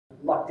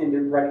sucked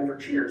into writing for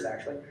Cheers,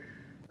 actually.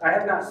 I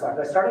have not sucked.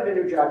 I started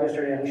a new job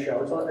yesterday on a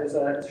show. It's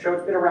a show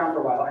that's been around for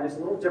a while, and it's a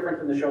little different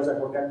than the shows I've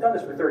worked at. I've done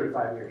this for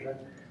 35 years, right?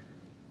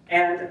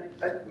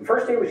 And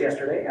first day was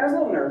yesterday. I was a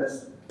little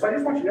nervous, so I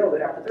just want you to know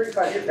that after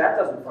 35 years, that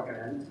doesn't fucking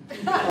end.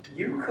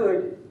 You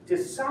could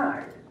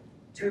decide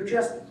to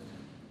just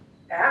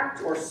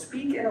act or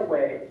speak in a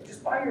way,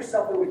 just by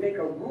yourself, that would make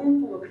a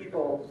room full of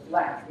people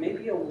laugh,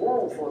 maybe a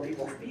world full of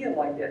people feel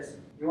like this.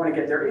 You want to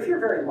get there. If you're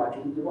very lucky,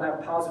 you will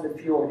have positive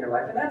fuel in your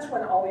life, and that's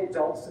when all the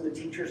adults and the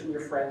teachers and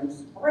your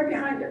friends are right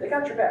behind you. They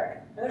got your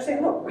back, and they're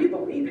saying, look, we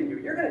believe in you.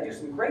 You're going to do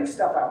some great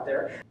stuff out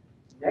there.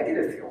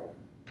 Negative fuel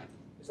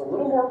is a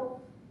little more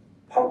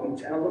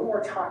potent and a little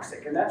more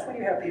toxic, and that's when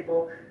you have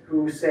people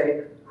who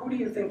say, who do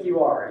you think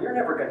you are? You're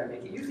never going to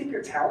make it. You think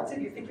you're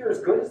talented? You think you're as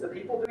good as the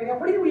people doing it?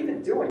 What are you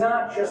even doing? It's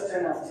not just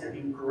enough to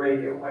be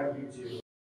great at what you do.